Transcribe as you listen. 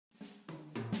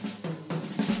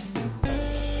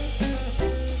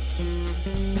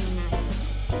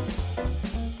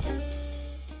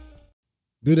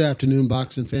Good afternoon,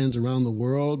 boxing fans around the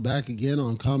world. Back again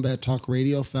on Combat Talk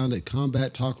Radio, found at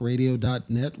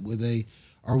combattalkradio.net with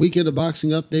our weekend of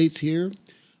boxing updates here.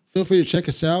 Feel free to check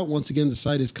us out. Once again, the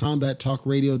site is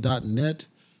combattalkradio.net.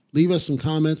 Leave us some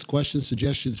comments, questions,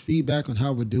 suggestions, feedback on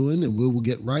how we're doing, and we will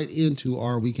get right into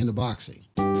our weekend of boxing.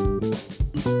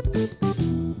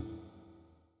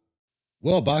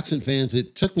 Well, boxing fans,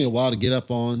 it took me a while to get up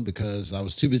on because I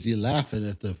was too busy laughing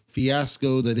at the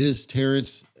fiasco that is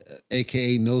Terrence,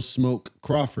 aka No Smoke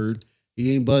Crawford.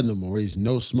 He ain't Bud no more. He's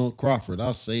No Smoke Crawford.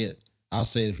 I'll say it. I'll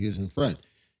say it if he was in front.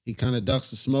 He kind of ducks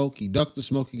the smoke. He ducked the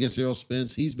smoke against Errol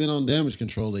Spence. He's been on damage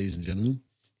control, ladies and gentlemen.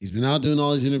 He's been out doing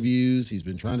all these interviews. He's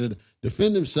been trying to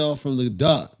defend himself from the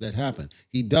duck that happened.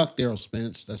 He ducked Errol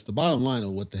Spence. That's the bottom line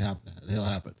of what the hell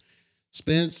happened.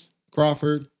 Spence,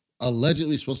 Crawford,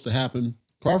 allegedly supposed to happen.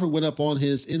 Crawford went up on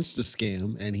his Insta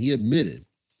scam and he admitted.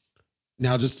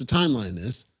 Now, just to timeline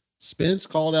this, Spence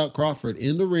called out Crawford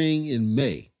in the ring in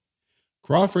May.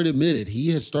 Crawford admitted he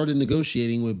had started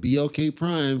negotiating with BLK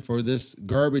Prime for this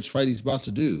garbage fight he's about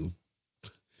to do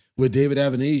with David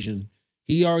Avanasian.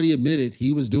 He already admitted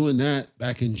he was doing that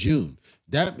back in June.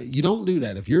 That you don't do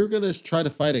that. If you're going to try to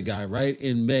fight a guy right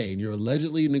in May and you're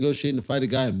allegedly negotiating to fight a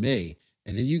guy in May,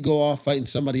 and then you go off fighting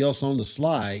somebody else on the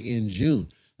sly in June,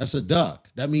 that's a duck.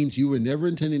 That means you were never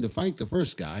intending to fight the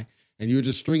first guy and you were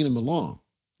just stringing him along.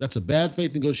 That's a bad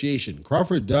faith negotiation.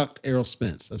 Crawford ducked Errol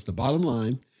Spence. That's the bottom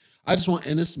line. I just want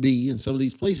NSB and some of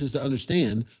these places to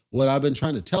understand what I've been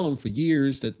trying to tell them for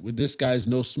years, that with this guy's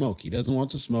no smoke. He doesn't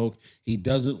want to smoke. He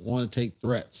doesn't want to take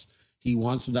threats. He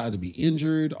wants to either be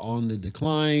injured, on the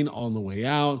decline, on the way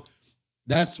out.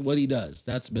 That's what he does.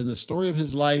 That's been the story of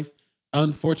his life.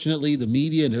 Unfortunately, the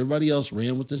media and everybody else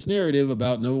ran with this narrative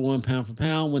about number one pound for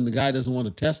pound when the guy doesn't want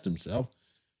to test himself.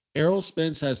 Errol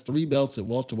Spence has 3 belts at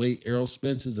welterweight. Errol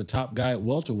Spence is the top guy at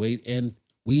welterweight, and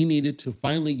we needed to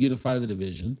finally unify the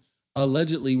division.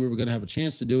 Allegedly, we were going to have a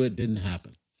chance to do it. Didn't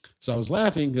happen. So I was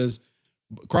laughing because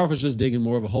Crawford's just digging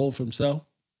more of a hole for himself.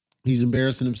 He's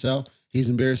embarrassing himself. He's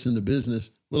embarrassing the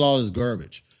business with all his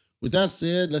garbage. With that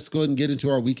said, let's go ahead and get into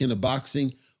our weekend of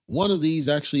boxing. One of these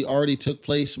actually already took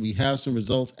place. We have some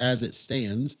results as it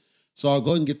stands. So I'll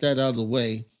go ahead and get that out of the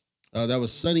way. That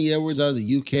was Sonny Edwards out of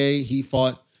the UK. He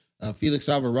fought Felix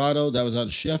Alvarado. That was out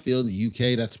of Sheffield, the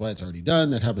UK. That's why it's already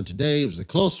done. That happened today. It was a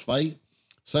close fight.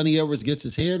 Sonny Edwards gets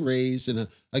his hand raised in,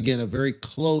 a very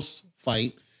close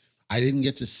fight. I didn't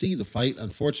get to see the fight.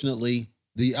 Unfortunately,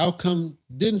 the outcome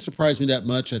didn't surprise me that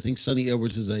much. I think Sonny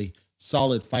Edwards is a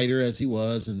solid fighter as he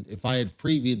was. And if I had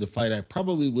previewed the fight, I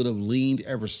probably would have leaned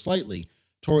ever slightly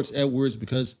towards Edwards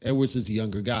because Edwards is a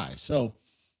younger guy. So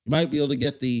you might be able to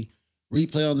get the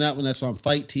replay on that one. That's on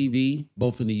Fight TV,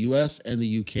 both in the US and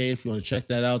the UK. If you want to check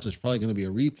that out, there's probably going to be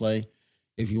a replay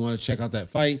if you want to check out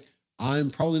that fight.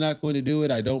 I'm probably not going to do it.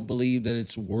 I don't believe that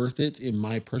it's worth it, in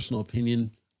my personal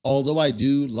opinion. Although I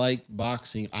do like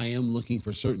boxing, I am looking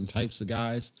for certain types of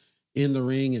guys in the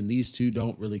ring, and these two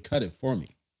don't really cut it for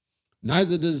me.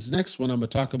 Neither does this next one I'm going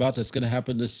to talk about that's going to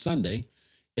happen this Sunday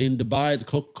in Dubai at the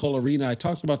Coca-Cola Arena. I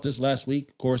talked about this last week.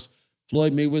 Of course,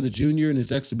 Floyd Mayweather Jr. in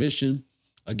his exhibition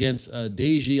against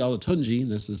Deji Olatunji.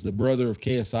 This is the brother of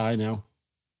KSI now.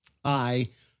 I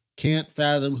can't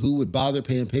fathom who would bother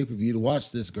paying pay-per-view to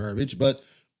watch this garbage, but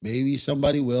maybe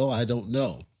somebody will. I don't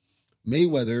know.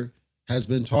 Mayweather has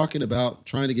been talking about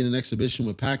trying to get an exhibition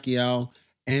with Pacquiao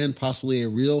and possibly a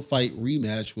real fight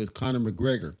rematch with Conor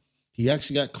McGregor. He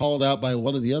actually got called out by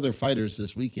one of the other fighters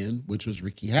this weekend, which was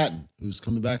Ricky Hatton, who's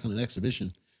coming back on an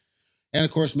exhibition. And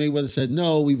of course, Mayweather said,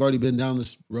 no, we've already been down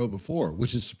this road before,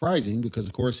 which is surprising because,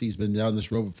 of course, he's been down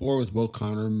this road before with both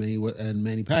Conor Mayweather and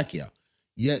Manny Pacquiao.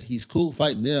 Yet he's cool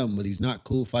fighting them, but he's not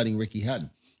cool fighting Ricky Hatton.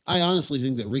 I honestly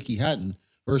think that Ricky Hatton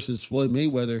versus Floyd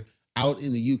Mayweather out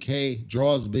in the UK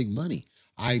draws big money.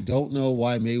 I don't know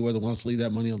why Mayweather wants to leave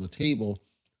that money on the table.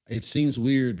 It seems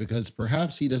weird because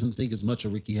perhaps he doesn't think as much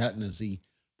of Ricky Hatton as he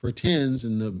pretends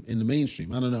in the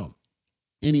mainstream. I don't know.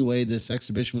 Anyway, this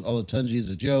exhibition with Olatunji is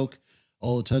a joke.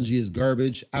 Olatunji is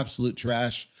garbage, absolute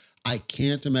trash. I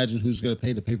can't imagine who's going to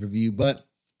pay the pay-per-view, but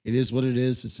it is what it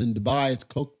is. It's in Dubai. It's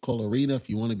Coca-Cola Arena if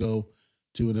you want to go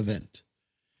to an event.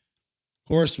 Of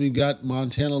course, we've got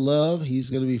Montana Love.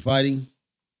 He's going to be fighting.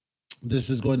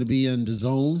 This is going to be in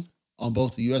DAZN on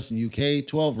both the US and UK.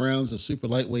 12 rounds of super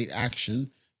lightweight action.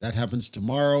 That happens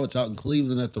tomorrow. It's out in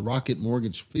Cleveland at the Rocket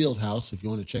Mortgage Fieldhouse if you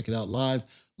want to check it out live.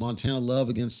 Montana Love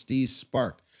against Steve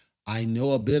Spark. I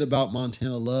know a bit about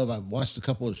Montana Love. I've watched a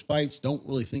couple of his fights. Don't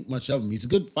really think much of him. He's a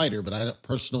good fighter, but I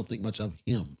personally don't think much of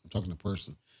him. I'm talking to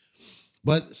person.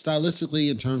 But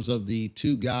stylistically, in terms of the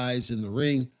two guys in the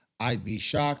ring, I'd be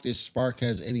shocked if Spark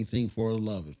has anything for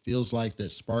Love. It feels like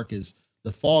that Spark is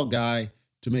the fall guy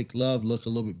to make Love look a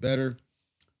little bit better.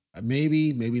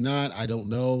 Maybe, maybe not. I don't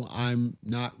know. I'm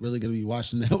not really going to be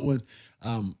watching that one.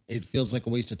 It feels like a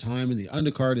waste of time, and the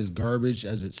undercard is garbage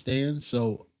as it stands.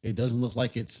 So it doesn't look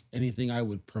like it's anything I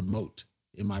would promote,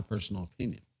 in my personal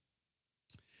opinion.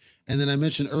 And then I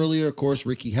mentioned earlier, of course,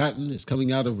 Ricky Hatton is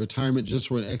coming out of retirement just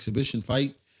for an exhibition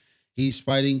fight. He's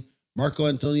fighting Marco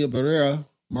Antonio Barrera.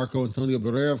 Marco Antonio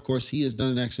Barrera, of course, he has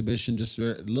done an exhibition just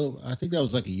a little, I think that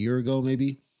was like a year ago,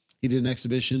 maybe. He did an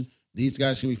exhibition. These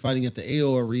guys can be fighting at the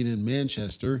AO Arena in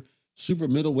Manchester. Super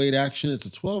middleweight action. It's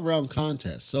a 12-round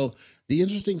contest. So the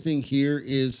interesting thing here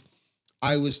is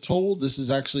I was told this is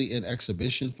actually an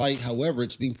exhibition fight. However,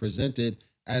 it's being presented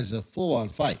as a full-on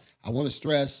fight. I want to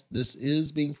stress this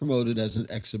is being promoted as an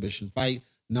exhibition fight,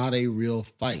 not a real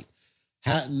fight.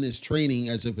 Hatton is training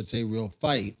as if it's a real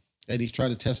fight, and he's trying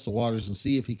to test the waters and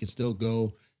see if he can still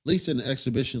go at least at an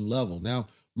exhibition level. Now,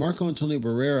 Marco Antonio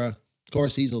Barrera, of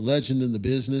course, he's a legend in the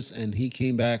business, and he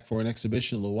came back for an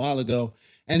exhibition a little while ago,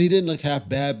 and he didn't look half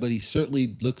bad, but he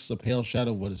certainly looks a pale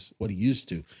shadow of what he used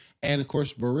to. And, of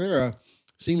course, Barrera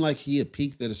seemed like he had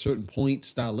peaked at a certain point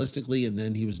stylistically, and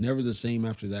then he was never the same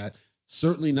after that.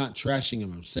 Certainly not trashing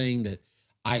him. I'm saying that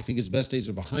I think his best days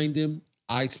are behind him.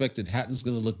 I expected Hatton's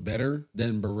going to look better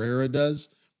than Barrera does.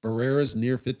 Barrera's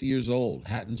near 50 years old.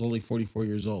 Hatton's only 44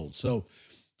 years old. So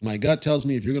my gut tells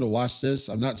me if you're going to watch this,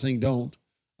 I'm not saying don't.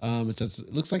 It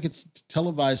looks like it's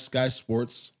televised Sky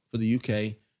Sports for the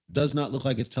UK. Does not look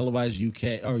like it's televised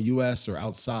UK or US or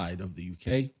outside of the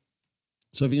UK.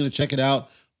 So if you're going to check it out,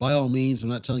 by all means, I'm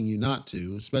not telling you not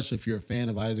to, especially if you're a fan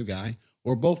of either guy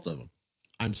or both of them.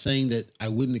 I'm saying that I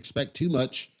wouldn't expect too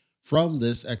much from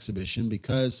this exhibition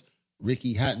because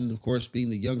Ricky Hatton, of course,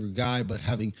 being the younger guy, but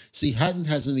Hatton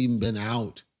hasn't even been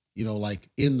out, like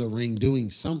in the ring doing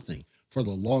something for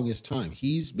the longest time.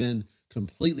 He's been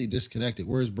completely disconnected,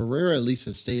 whereas Barrera at least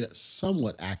has stayed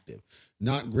somewhat active,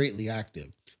 not greatly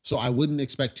active. So I wouldn't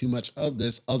expect too much of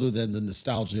this other than the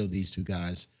nostalgia of these two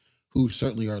guys who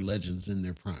certainly are legends in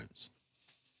their primes.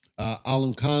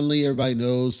 Alimkhanuly, everybody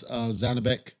knows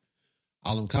Janibek.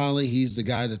 Alimkhanuly, he's the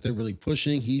guy that they're really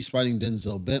pushing. He's fighting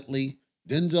Denzel Bentley.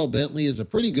 Denzel Bentley is a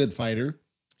pretty good fighter.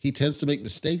 He tends to make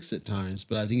mistakes at times,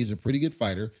 but I think he's a pretty good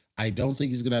fighter. I don't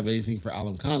think he's going to have anything for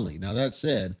Alimkhanuly. Now, that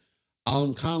said,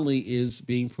 Alimkhanuly is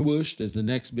being pushed as the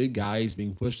next big guy. He's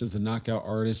being pushed as the knockout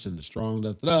artist and the strong,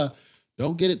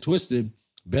 Don't get it twisted.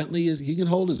 Bentley he can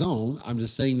hold his own. I'm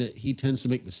just saying that he tends to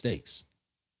make mistakes.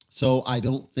 So I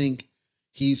don't think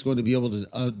he's going to be able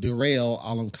to derail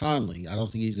Alimkhanuly. I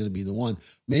don't think he's going to be the one.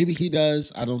 Maybe he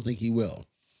does. I don't think he will.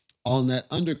 On that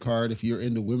undercard, if you're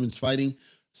into women's fighting,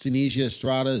 Sinesia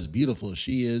Estrada, as beautiful as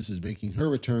she is making her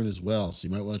return as well. So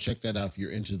you might want to check that out if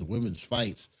you're into the women's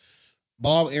fights.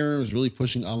 Bob Arum is really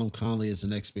pushing Alimkhanuly as the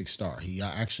next big star. He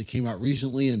actually came out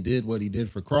recently and did what he did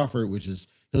for Crawford, which is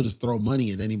he'll just throw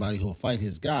money at anybody who'll fight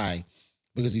his guy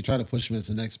because he tried to push him as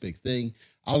the next big thing.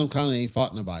 Alimkhanuly ain't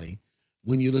fought nobody.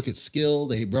 When you look at skill,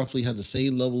 they roughly have the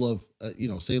same level of,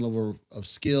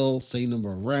 skill, same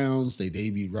number of rounds. They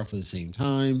debuted roughly the same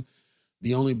time.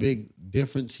 The only big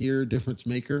difference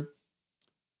maker,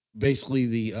 basically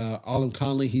the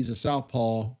Alimkhanuly, he's a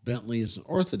southpaw. Bentley is an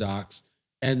orthodox.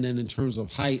 And then in terms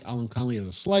of height, Alimkhanuly has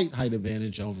a slight height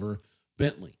advantage over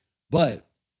Bentley. But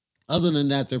other than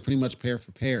that, they're pretty much pair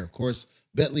for pair. Of course,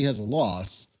 Bentley has a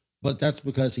loss, but that's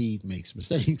because he makes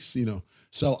mistakes,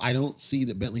 So I don't see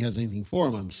that Bentley has anything for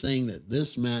him. I'm saying that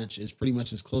this match is pretty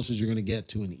much as close as you're going to get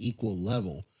to an equal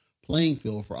level playing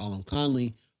field for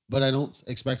Alimkhanuly, but I don't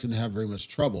expect him to have very much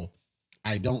trouble.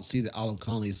 I don't see that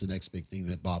Alimkhanuly is the next big thing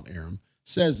that Bob Arum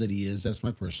says that he is. That's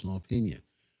my personal opinion.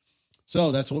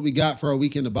 So that's what we got for our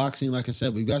weekend of boxing. Like I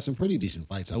said, we've got some pretty decent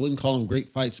fights. I wouldn't call them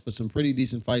great fights, but some pretty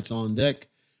decent fights on deck.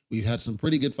 We've had some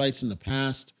pretty good fights in the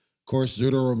past. Of course,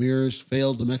 Zurdo Ramirez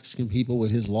failed the Mexican people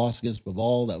with his loss against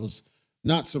Bivol. That was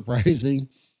not surprising,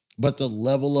 but the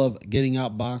level of getting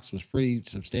outboxed was pretty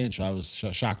substantial. I was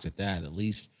shocked at that, at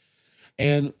least.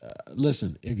 And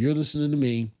listen, if you're listening to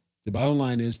me, the bottom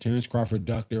line is Terrence Crawford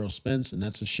ducked Errol Spence, and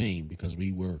that's a shame because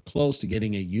we were close to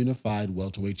getting a unified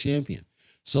welterweight champion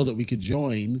so that we could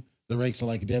join the ranks of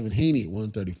like Devin Haney at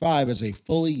 135 as a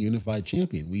fully unified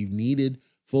champion. We've needed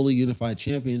fully unified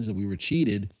champions, and we were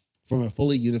cheated from a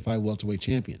fully unified welterweight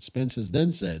champion. Spence has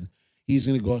then said he's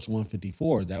going to go up to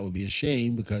 154. That would be a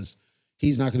shame because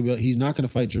he's not going to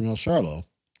fight Jermell Charlo.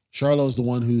 Charlo is the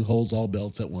one who holds all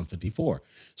belts at 154.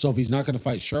 So if he's not going to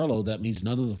fight Charlo, that means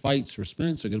none of the fights for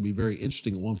Spence are going to be very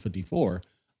interesting at 154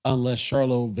 unless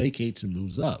Charlo vacates and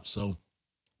moves up. So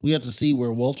we have to see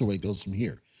where welterweight goes from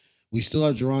here. We still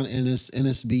have Jaron Ennis,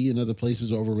 NSB, and other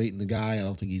places overrating the guy. I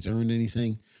don't think he's earned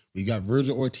anything. We got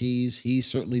Virgil Ortiz. He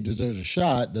certainly deserves a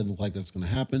shot. Doesn't look like that's going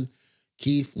to happen.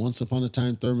 Keith, once upon a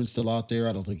time, Thurman's still out there.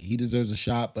 I don't think he deserves a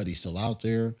shot, but he's still out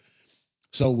there.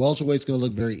 So welterweight's going to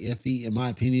look very iffy. In my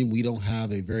opinion, we don't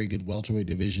have a very good welterweight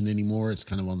division anymore. It's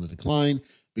kind of on the decline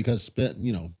because,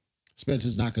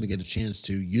 Spence's not going to get a chance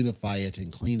to unify it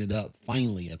and clean it up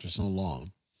finally after so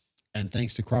long. And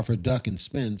thanks to Crawford, Duck, and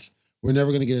Spence, we're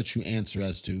never going to get a true answer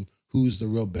as to who's the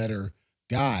real better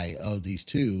guy of these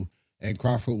two. And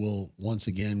Crawford will once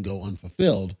again go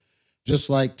unfulfilled, just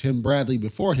like Tim Bradley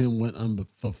before him went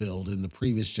unfulfilled in the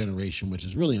previous generation, which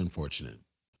is really unfortunate.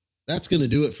 That's going to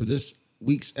do it for this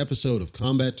week's episode of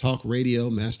Combat Talk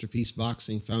Radio, Masterpiece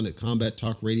Boxing, found at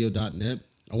combattalkradio.net.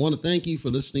 I want to thank you for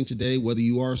listening today, whether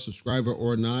you are a subscriber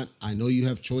or not. I know you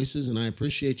have choices, and I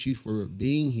appreciate you for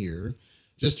being here.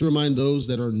 Just to remind those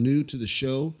that are new to the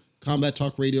show, Combat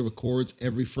Talk Radio records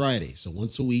every Friday, so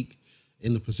once a week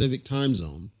in the Pacific time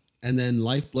zone. And then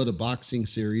Lifeblood of Boxing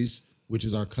series, which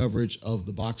is our coverage of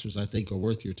the boxers I think are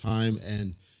worth your time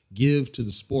and give to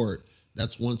the sport.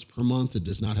 That's once per month. It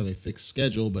does not have a fixed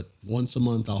schedule, but once a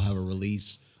month I'll have a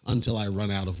release until I run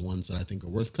out of ones that I think are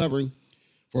worth covering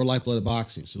for Lifeblood of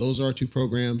Boxing. So those are our two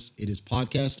programs. It is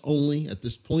podcast only at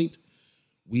this point.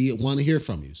 We want to hear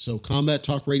from you. So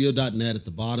combattalkradio.net at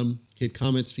the bottom. Hit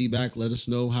comments, feedback. Let us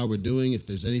know how we're doing. If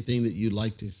there's anything that you'd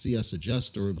like to see us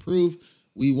adjust or improve,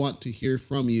 we want to hear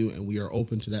from you, and we are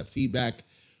open to that feedback.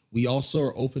 We also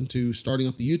are open to starting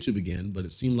up the YouTube again, but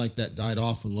it seemed like that died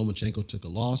off when Lomachenko took a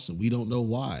loss, and we don't know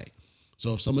why.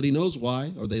 So if somebody knows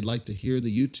why, or they'd like to hear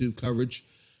the YouTube coverage,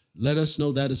 let us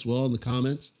know that as well in the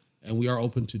comments, and we are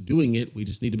open to doing it. We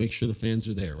just need to make sure the fans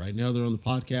are there. Right now they're on the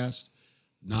podcast,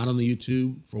 not on the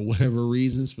YouTube for whatever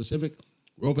reason specific.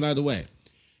 We're open either way.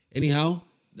 Anyhow,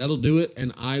 that'll do it,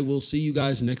 and I will see you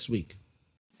guys next week.